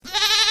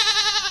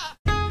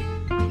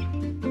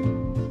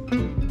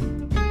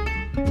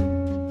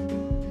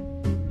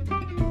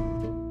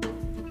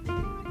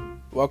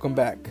Welcome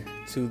back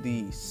to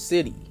the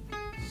City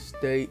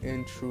Stay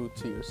in True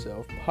to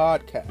Yourself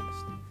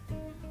podcast.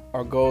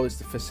 Our goal is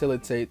to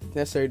facilitate the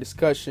necessary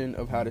discussion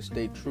of how to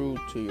stay true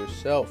to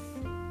yourself.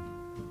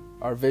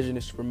 Our vision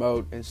is to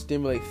promote and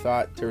stimulate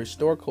thought to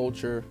restore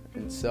culture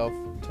and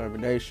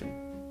self-determination.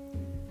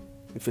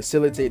 We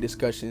facilitate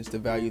discussions to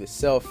value the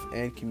self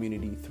and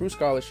community through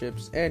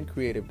scholarships and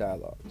creative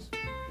dialogues.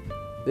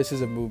 This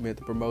is a movement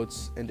that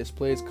promotes and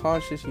displays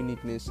conscious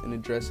uniqueness and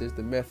addresses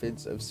the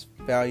methods of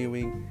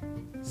valuing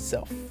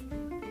self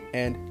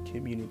and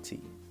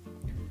community.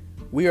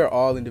 We are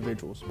all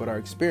individuals, but our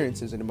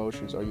experiences and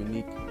emotions are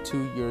unique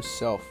to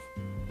yourself.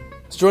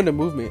 To join the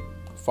movement,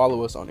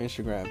 follow us on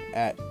Instagram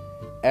at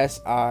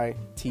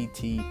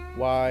SITTY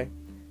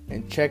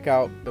and check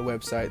out the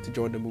website to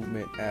join the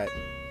movement at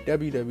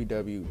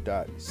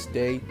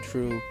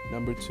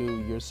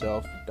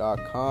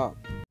www.staytrue2yourself.com.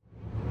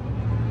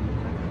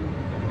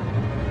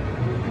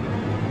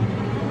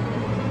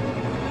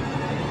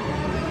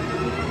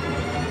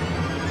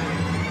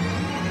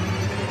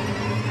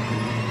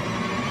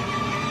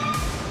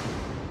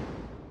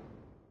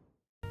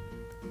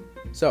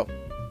 So,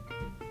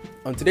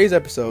 on today's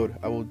episode,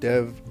 I will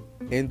delve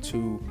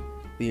into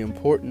the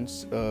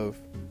importance of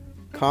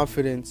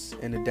confidence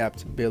and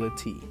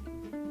adaptability.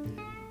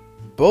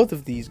 Both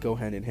of these go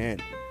hand in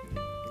hand.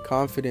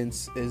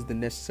 Confidence is the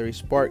necessary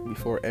spark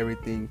before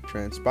everything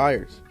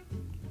transpires.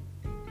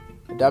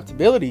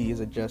 Adaptability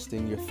is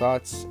adjusting your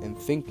thoughts and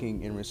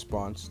thinking in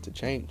response to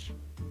change.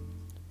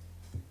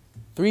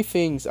 3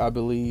 things I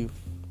believe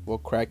will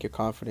crack your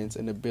confidence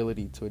and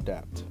ability to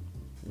adapt.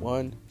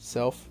 1,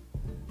 self.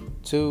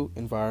 2,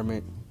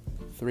 environment.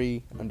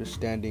 3,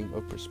 understanding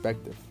of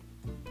perspective.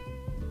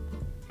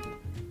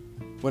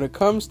 When it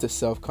comes to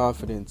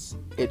self-confidence,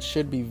 it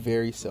should be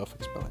very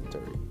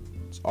self-explanatory.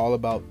 It's all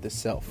about the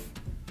self,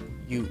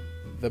 you,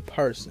 the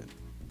person.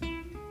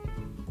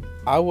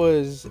 I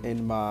was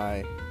in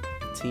my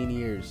teen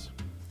years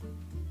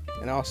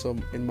and also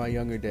in my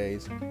younger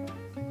days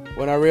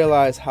when I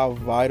realized how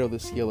vital the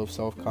skill of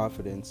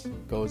self-confidence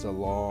goes a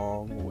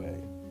long way.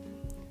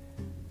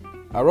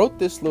 I wrote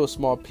this little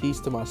small piece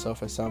to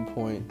myself at some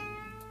point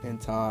in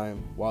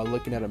time while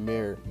looking at a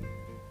mirror,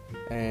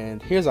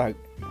 and here's how it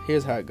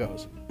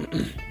goes.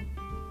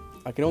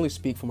 I can only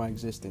speak for my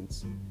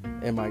existence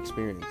and my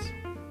experience.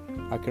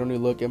 I can only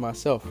look at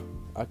myself.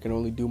 I can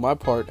only do my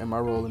part and my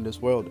role in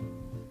this world.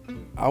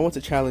 I want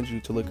to challenge you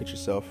to look at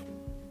yourself.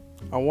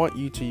 I want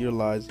you to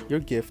utilize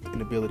your gift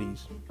and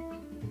abilities.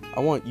 I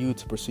want you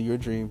to pursue your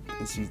dream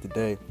and seize the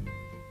day.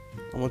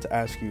 I want to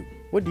ask you,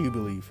 what do you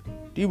believe?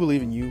 Do you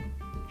believe in you?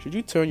 Should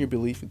you turn your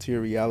belief into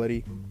your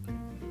reality?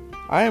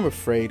 I am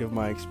afraid of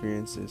my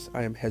experiences.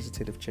 I am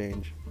hesitant of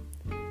change.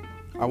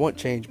 I want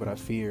change, but I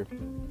fear.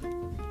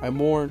 I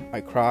mourn, I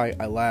cry,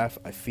 I laugh,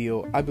 I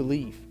feel, I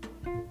believe.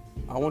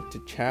 I want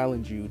to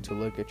challenge you to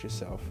look at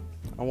yourself.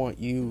 I want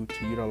you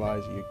to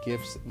utilize your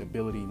gifts and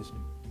abilities.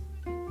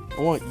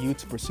 I want you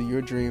to pursue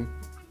your dream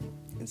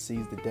and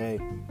seize the day.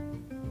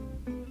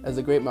 As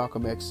the great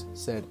Malcolm X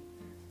said,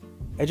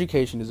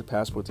 education is a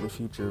passport to the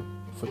future,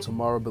 for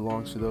tomorrow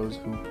belongs to those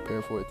who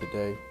prepare for it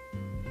today.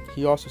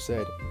 He also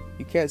said,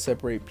 you can't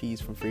separate peace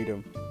from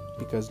freedom,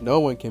 because no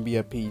one can be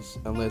at peace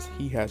unless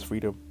he has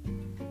freedom.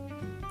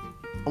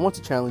 I want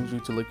to challenge you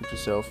to look at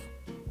yourself.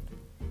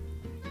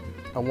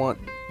 I want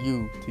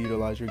you to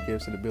utilize your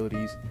gifts and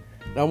abilities,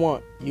 and I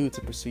want you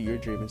to pursue your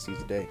dream and seize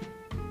the day.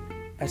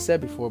 As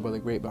said before by the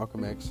great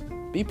Malcolm X,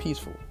 be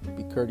peaceful,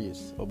 be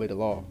courteous, obey the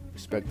law,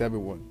 respect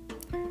everyone.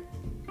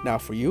 Now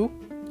for you,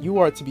 you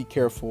are to be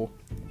careful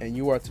and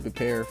you are to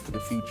prepare for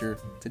the future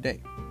today.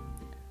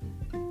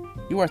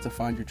 You are to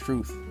find your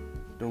truth.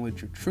 Don't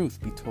let your truth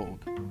be told.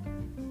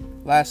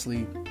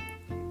 Lastly,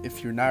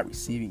 if you're not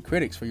receiving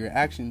critics for your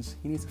actions,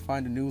 you need to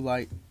find a new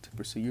light to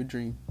pursue your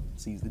dream and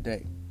seize the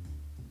day.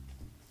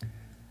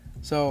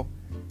 So,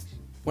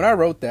 when I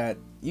wrote that,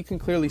 you can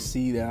clearly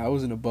see that I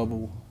was in a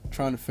bubble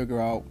trying to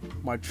figure out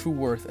my true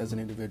worth as an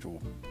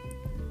individual.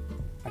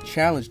 I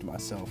challenged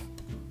myself.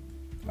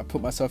 I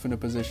put myself in a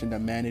position that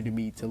mandated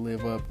me to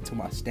live up to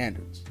my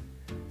standards.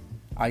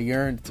 I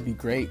yearned to be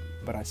great,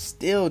 but I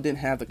still didn't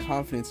have the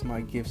confidence in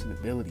my gifts and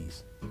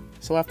abilities.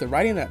 So after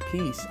writing that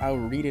piece, I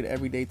would read it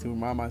every day to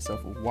remind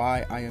myself of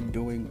why I am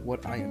doing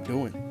what I am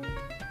doing.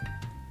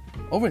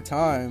 Over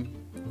time,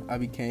 I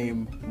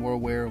became more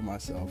aware of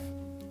myself,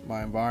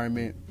 my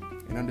environment,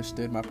 and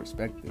understood my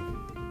perspective.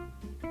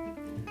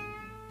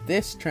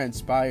 This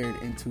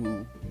transpired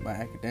into my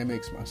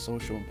academics, my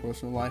social and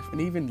personal life, and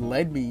even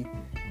led me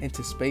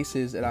into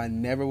spaces that I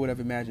never would have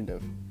imagined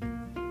of.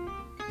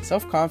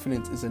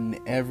 Self-confidence is an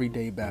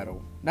everyday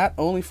battle, not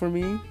only for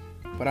me,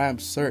 but I am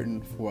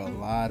certain for a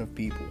lot of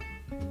people.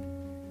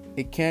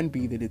 It can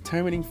be the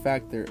determining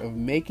factor of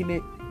making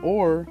it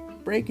or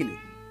breaking it.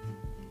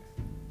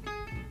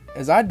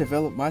 As I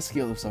developed my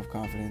skill of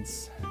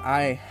self-confidence,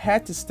 I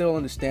had to still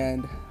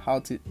understand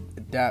how to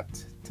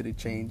adapt to the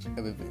change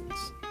of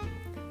events.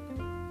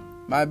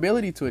 My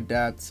ability to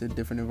adapt to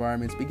different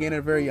environments began at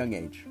a very young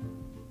age.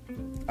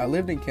 I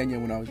lived in Kenya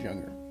when I was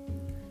younger.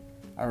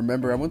 I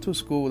remember I went to a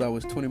school that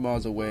was 20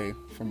 miles away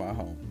from my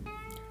home.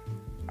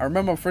 I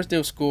remember my first day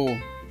of school,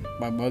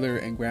 my mother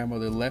and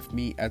grandmother left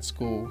me at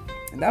school,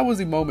 and that was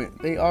the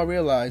moment they all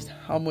realized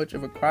how much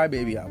of a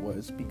crybaby I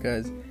was,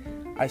 because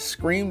I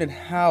screamed and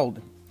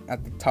howled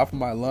at the top of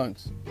my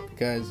lungs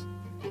because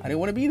I didn't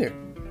want to be there.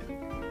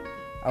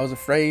 I was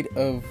afraid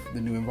of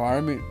the new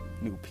environment,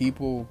 new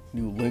people,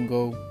 new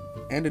lingo,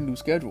 and a new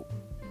schedule.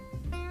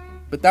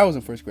 But that was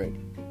in first grade.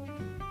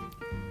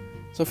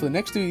 So for the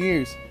next 2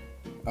 years,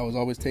 I was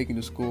always taken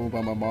to school by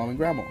my mom and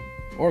grandma,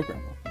 or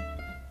grandma.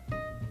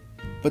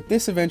 But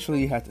this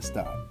eventually had to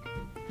stop.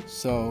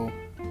 So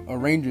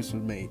arrangements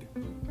were made.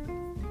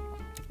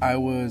 I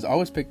was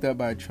always picked up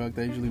by a truck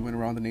that usually went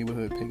around the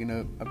neighborhood picking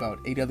up about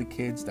 8 other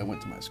kids that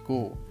went to my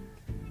school.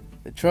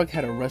 The truck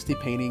had a rusty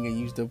painting and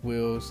used up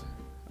wheels.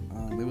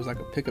 It was like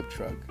a pickup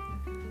truck.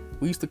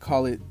 We used to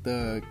call it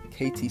the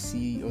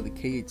KTC or the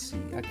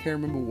KHC. I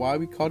can't remember why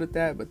we called it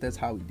that, but that's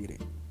how we did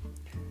it.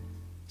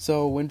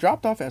 So when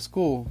dropped off at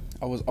school,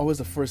 I was always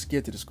the first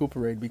kid to the school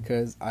parade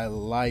because I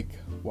like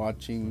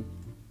watching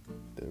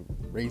the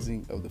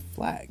raising of the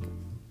flag.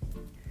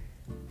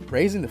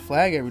 Raising the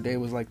flag every day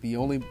was like the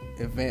only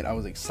event I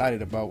was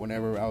excited about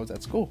whenever I was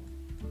at school.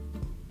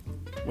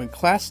 When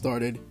class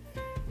started,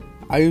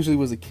 I usually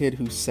was a kid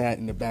who sat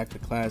in the back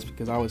of the class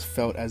because I always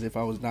felt as if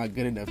I was not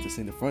good enough to sit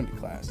in the front of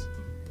the class.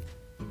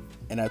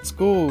 And at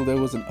school, there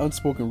was an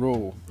unspoken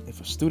rule.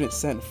 If a student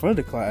sat in front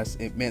of the class,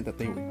 it meant that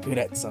they were good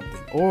at something,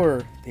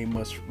 or they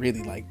must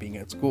really like being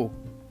at school.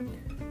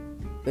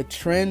 The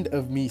trend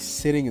of me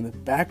sitting in the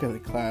back of the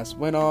class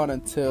went on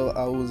until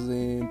I was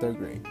in 3rd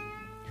grade.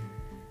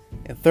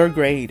 In 3rd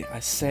grade, I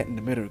sat in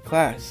the middle of the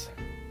class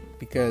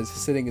because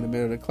sitting in the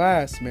middle of the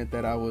class meant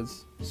that I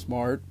was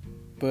smart,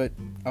 but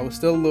I was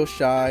still a little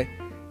shy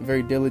and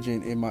very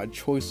diligent in my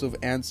choice of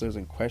answers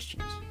and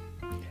questions.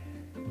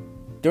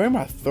 During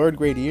my 3rd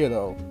grade year,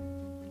 though,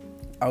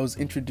 I was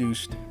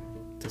introduced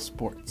to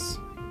sports.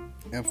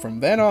 And from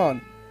then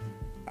on,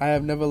 I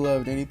have never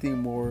loved anything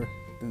more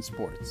than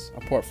sports,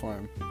 apart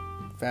from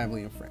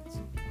family and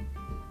friends.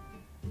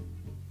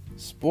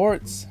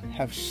 Sports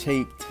have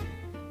shaped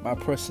my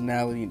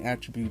personality and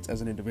attributes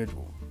as an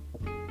individual.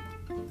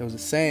 There was a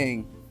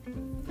saying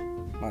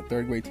my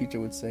 3rd grade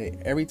teacher would say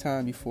every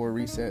time before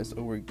recess,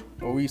 or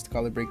we used to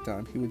call it break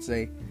time. He would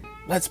say,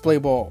 "Let's play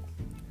ball."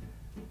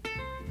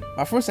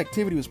 My first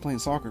activity was playing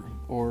soccer,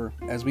 or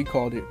as we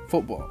called it,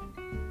 football.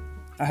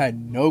 I had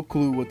no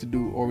clue what to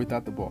do or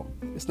without the ball.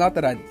 It's not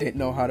that I didn't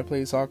know how to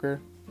play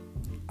soccer.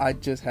 I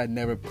just had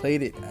never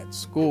played it at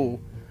school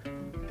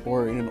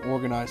or in an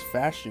organized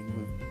fashion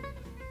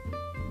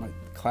with my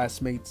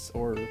classmates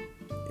or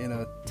in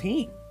a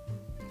team.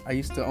 I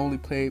used to only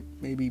play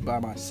maybe by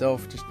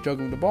myself, just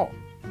juggling the ball.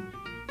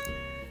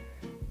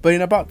 But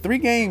in about 3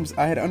 games,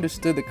 I had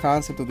understood the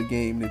concept of the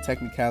game and the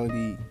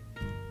technicality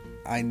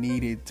I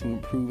needed to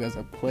improve as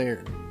a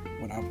player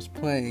when I was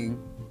playing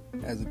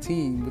as a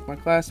team with my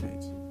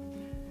classmates.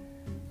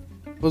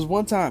 There was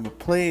one time, a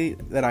play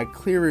that I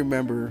clearly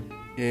remember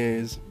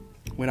is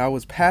when I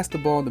was passed the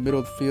ball in the middle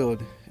of the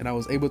field and I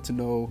was able to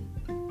know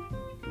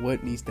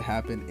what needs to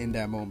happen in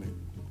that moment.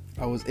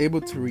 I was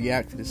able to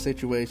react to the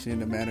situation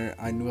in a manner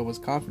I knew I was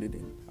confident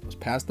in. I was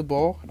passed the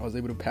ball, and I was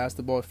able to pass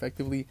the ball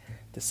effectively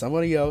to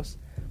somebody else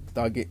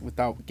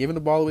without giving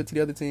the ball away to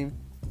the other team,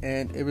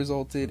 and it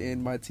resulted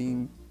in my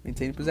team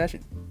maintaining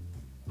possession.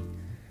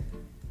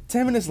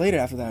 10 minutes later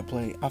after that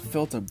play, I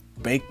felt a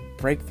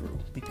breakthrough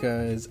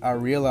because I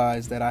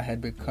realized that I had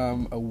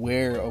become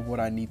aware of what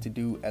I need to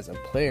do as a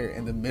player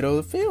in the middle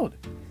of the field.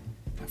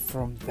 And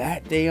from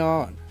that day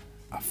on,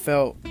 I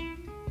felt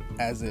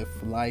as if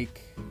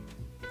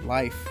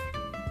life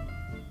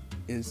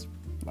is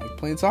like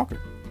playing soccer.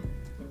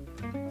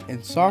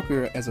 In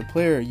soccer, as a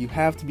player, you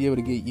have to be able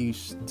to get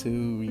used to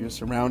your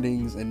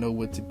surroundings and know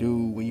what to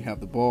do when you have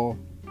the ball.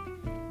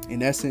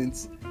 In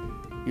essence,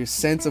 your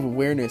sense of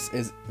awareness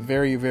is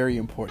very, very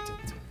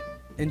important.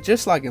 And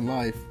just like in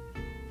life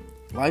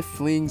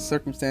flings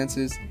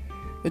circumstances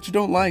that you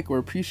don't like or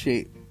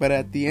appreciate, but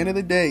at the end of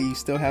the day, you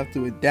still have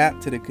to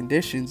adapt to the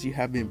conditions you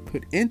have been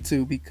put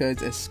into,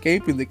 because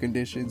escaping the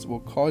conditions will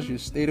cause your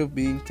state of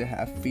being to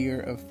have fear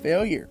of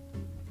failure.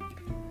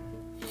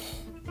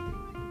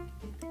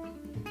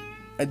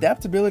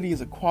 Adaptability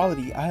is a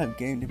quality I have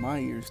gained in my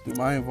years through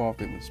my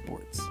involvement with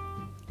sports.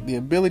 The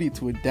ability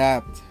to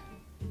adapt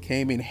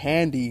came in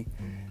handy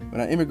when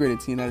I immigrated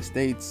to the United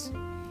States.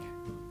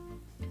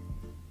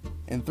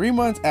 And 3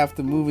 months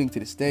after moving to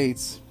the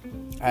States,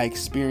 I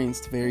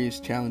experienced various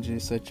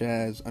challenges such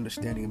as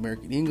understanding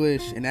American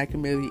English and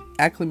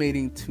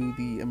acclimating to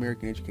the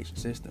American education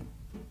system.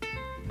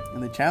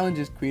 And the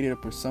challenges created a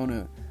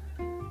persona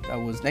that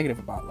was negative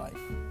about life.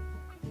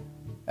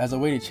 As a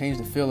way to change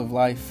the feel of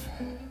life,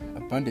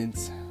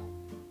 abundance,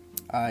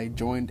 I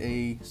joined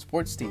a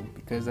sports team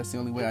because that's the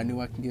only way I knew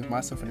I can give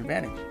myself an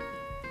advantage.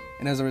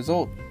 And as a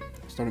result,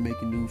 I started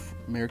making new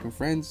American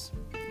friends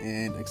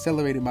and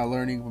accelerated my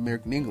learning of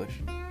American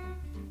English.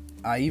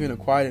 I even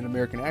acquired an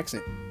American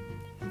accent.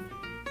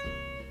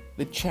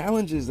 The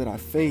challenges that I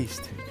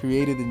faced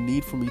created the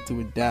need for me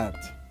to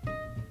adapt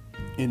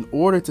in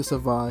order to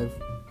survive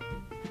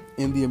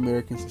in the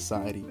American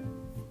society.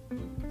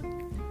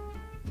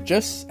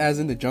 Just as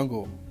in the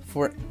jungle,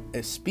 for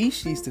a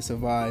species to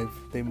survive,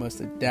 they must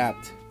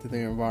adapt to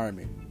their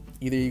environment.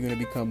 Either you're going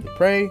to become the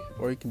prey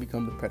or you can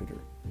become the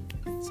predator.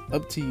 It's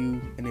up to you,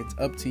 and it's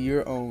up to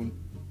your own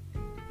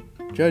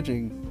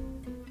judging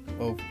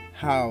of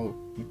how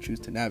you choose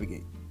to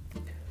navigate.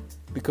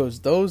 Because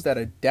those that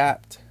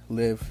adapt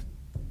live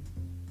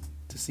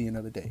to see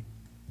another day.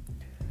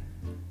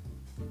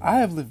 I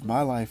have lived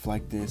my life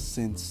like this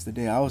since the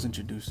day I was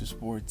introduced to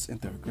sports in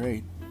 3rd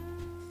grade.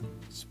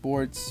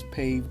 Sports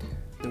paved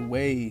the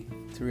way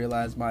to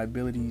realize my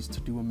abilities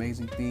to do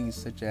amazing things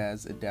such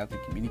as adapt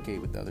and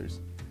communicate with others.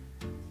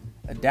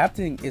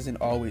 Adapting isn't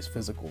always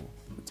physical.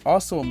 It's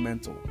also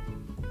mental.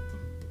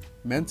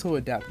 Mental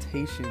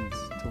adaptations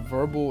to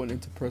verbal and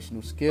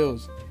interpersonal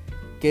skills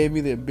gave me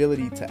the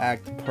ability to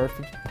act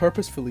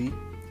purposefully,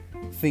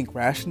 think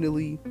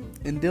rationally,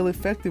 and deal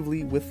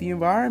effectively with the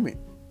environment.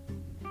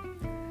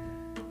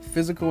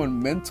 Physical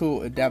and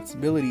mental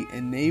adaptability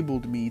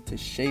enabled me to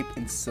shape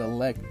and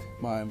select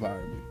my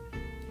environment.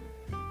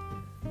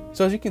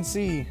 So as you can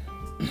see,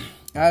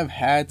 I've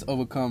had to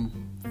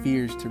overcome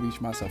fears to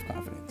reach my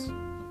self-confidence.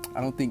 I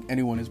don't think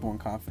anyone is born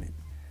confident.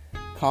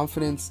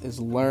 Confidence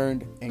is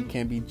learned and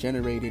can be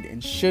generated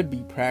and should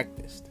be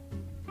practiced.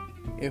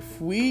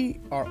 If we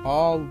are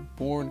all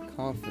born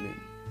confident,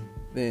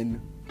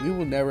 then we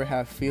will never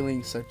have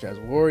feelings such as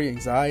worry,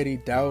 anxiety,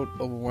 doubt,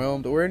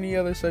 overwhelmed, or any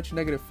other such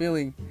negative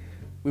feeling.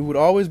 We would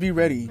always be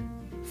ready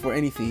for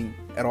anything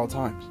at all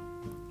times.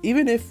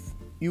 Even if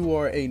you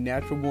are a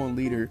natural born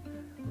leader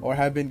or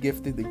have been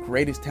gifted the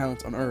greatest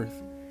talents on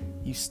earth,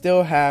 you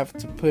still have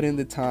to put in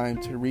the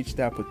time to reach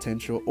that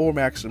potential or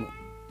maximum.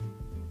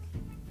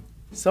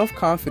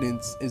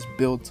 Self-confidence is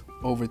built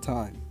over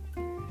time.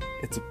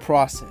 It's a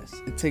process.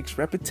 It takes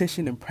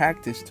repetition and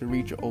practice to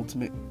reach your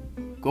ultimate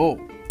goal.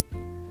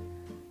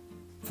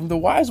 From the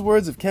wise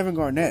words of Kevin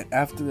Garnett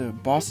after the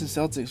Boston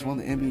Celtics won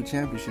the NBA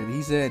championship,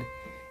 he said,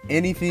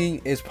 "Anything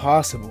is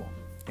possible."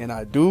 And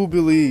I do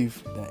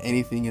believe that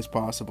anything is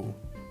possible.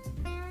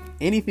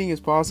 Anything is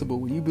possible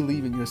when you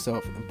believe in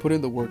yourself and put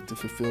in the work to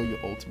fulfill your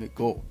ultimate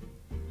goal.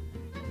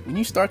 When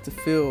you start to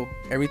feel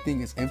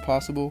everything is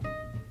impossible,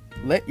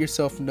 let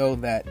yourself know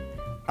that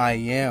I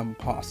am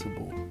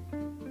possible.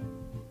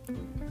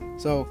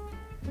 So,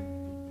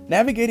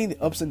 navigating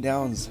the ups and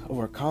downs of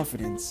our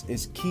confidence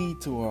is key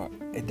to our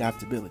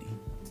adaptability.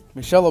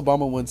 Michelle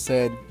Obama once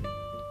said,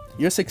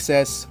 "Your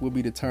success will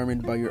be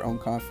determined by your own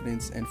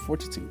confidence and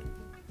fortitude."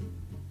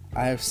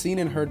 I have seen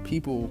and heard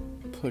people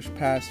push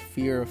past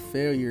fear of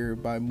failure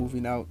by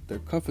moving out their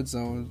comfort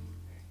zone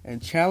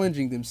and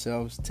challenging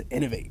themselves to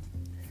innovate.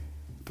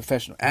 A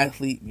professional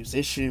athlete,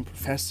 musician,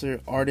 professor,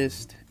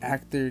 artist,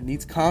 actor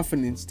needs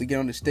confidence to get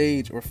on the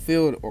stage or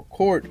field or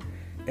court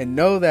and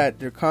know that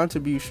their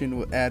contribution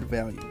will add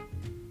value.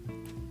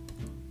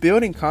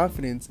 Building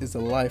confidence is a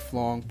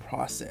lifelong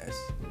process.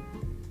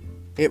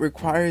 It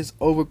requires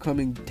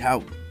overcoming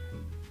doubt.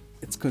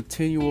 It's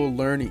continual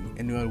learning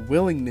and a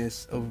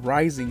willingness of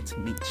rising to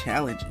meet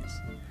challenges.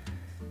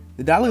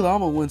 The Dalai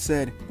Lama once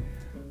said,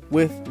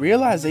 "With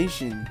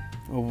realization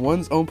of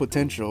one's own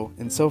potential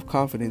and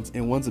self-confidence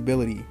in one's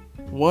ability,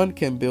 one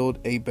can build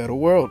a better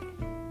world."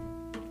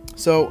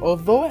 So,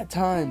 although at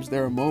times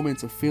there are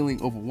moments of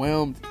feeling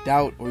overwhelmed,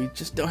 doubt, or you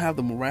just don't have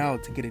the morale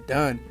to get it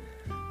done,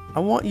 I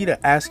want you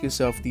to ask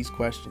yourself these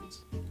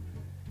questions.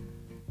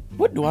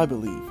 What do I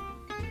believe?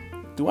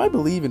 Do I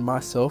believe in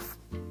myself?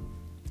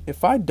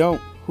 If I don't,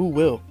 who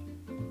will?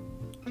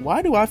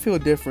 Why do I feel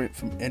different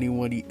from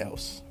anybody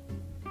else?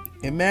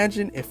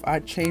 Imagine if I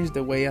changed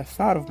the way I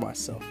thought of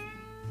myself.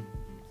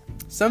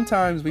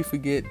 Sometimes we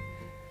forget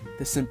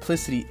the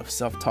simplicity of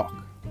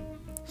self-talk.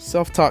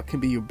 Self-talk can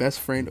be your best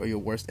friend or your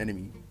worst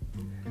enemy.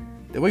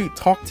 The way you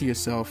talk to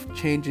yourself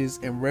changes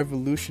and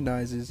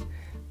revolutionizes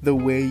the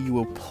way you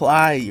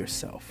apply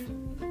yourself.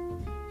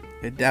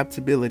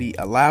 Adaptability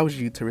allows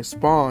you to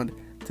respond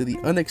to the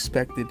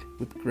unexpected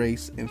with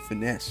grace and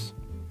finesse.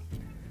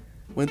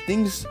 When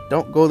things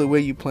don't go the way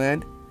you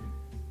planned,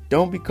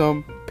 don't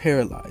become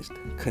paralyzed.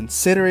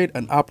 Consider it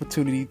an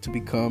opportunity to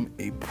become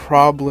a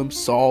problem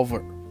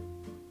solver.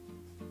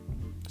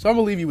 So I'm going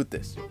to leave you with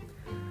this.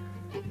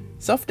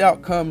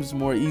 Self-doubt comes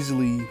more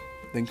easily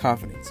than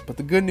confidence. But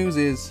the good news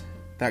is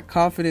that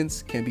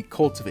confidence can be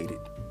cultivated.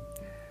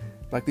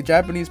 Like the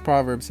Japanese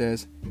proverb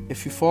says,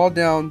 if you fall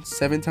down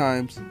 7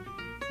 times,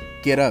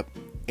 get up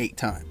 8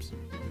 times.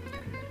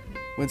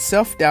 When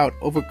self-doubt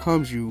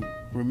overcomes you,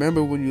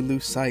 remember when you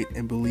lose sight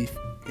and belief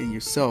in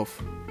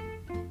yourself,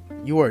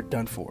 you are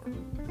done for.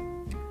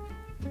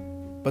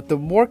 But the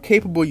more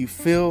capable you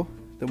feel,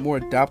 the more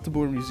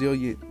adaptable and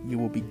resilient you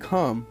will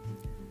become.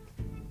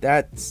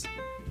 That's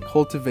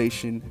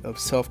cultivation of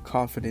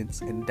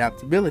self-confidence and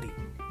adaptability.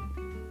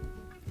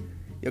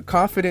 Your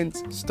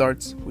confidence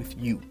starts with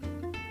you.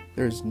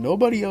 There's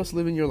nobody else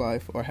living your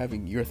life or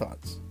having your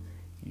thoughts.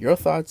 Your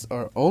thoughts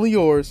are only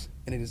yours,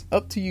 and it is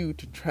up to you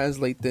to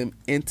translate them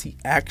into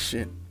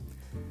action.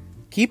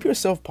 Keep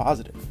yourself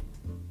positive,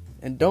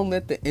 and don't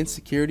let the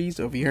insecurities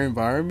of your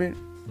environment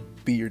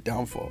be your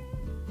downfall.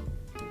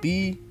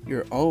 Be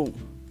your own.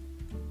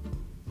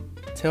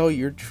 Tell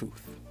your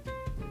truth.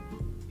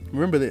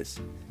 Remember this: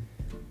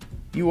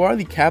 you are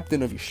the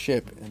captain of your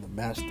ship and the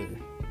master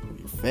of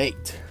your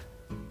fate.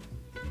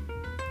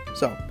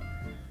 So,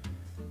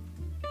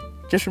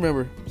 just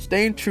remember,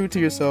 staying true to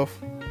yourself,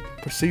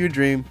 pursue your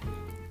dream,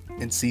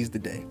 and seize the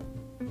day.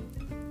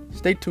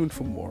 Stay tuned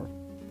for more.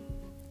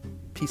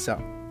 Peace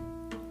out.